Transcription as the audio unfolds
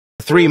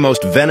Three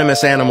most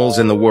venomous animals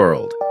in the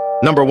world.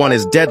 Number 1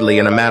 is deadly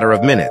in a matter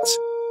of minutes.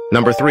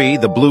 Number 3,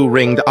 the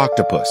blue-ringed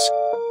octopus.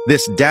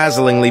 This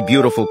dazzlingly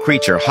beautiful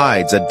creature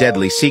hides a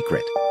deadly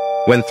secret.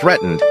 When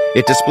threatened,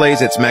 it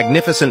displays its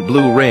magnificent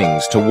blue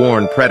rings to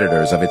warn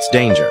predators of its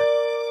danger.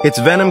 Its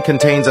venom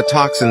contains a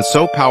toxin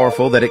so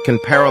powerful that it can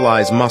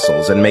paralyze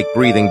muscles and make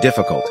breathing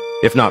difficult,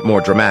 if not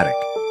more dramatic.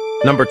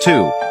 Number 2,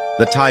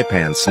 the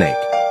taipan snake.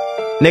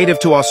 Native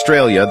to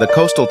Australia, the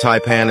coastal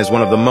taipan is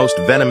one of the most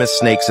venomous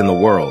snakes in the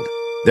world.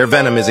 Their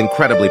venom is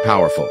incredibly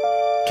powerful,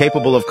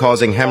 capable of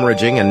causing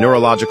hemorrhaging and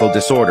neurological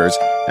disorders,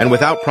 and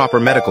without proper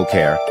medical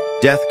care,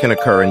 death can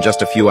occur in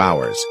just a few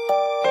hours.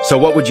 So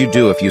what would you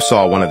do if you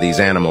saw one of these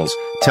animals?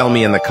 Tell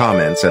me in the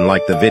comments and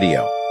like the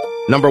video.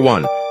 Number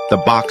 1,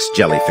 the box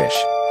jellyfish.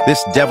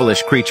 This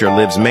devilish creature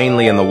lives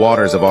mainly in the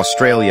waters of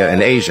Australia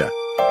and Asia.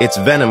 Its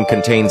venom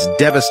contains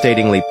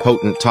devastatingly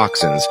potent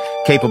toxins,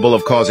 capable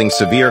of causing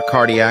severe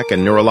cardiac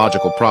and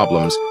neurological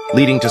problems,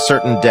 leading to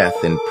certain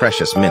death in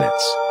precious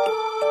minutes.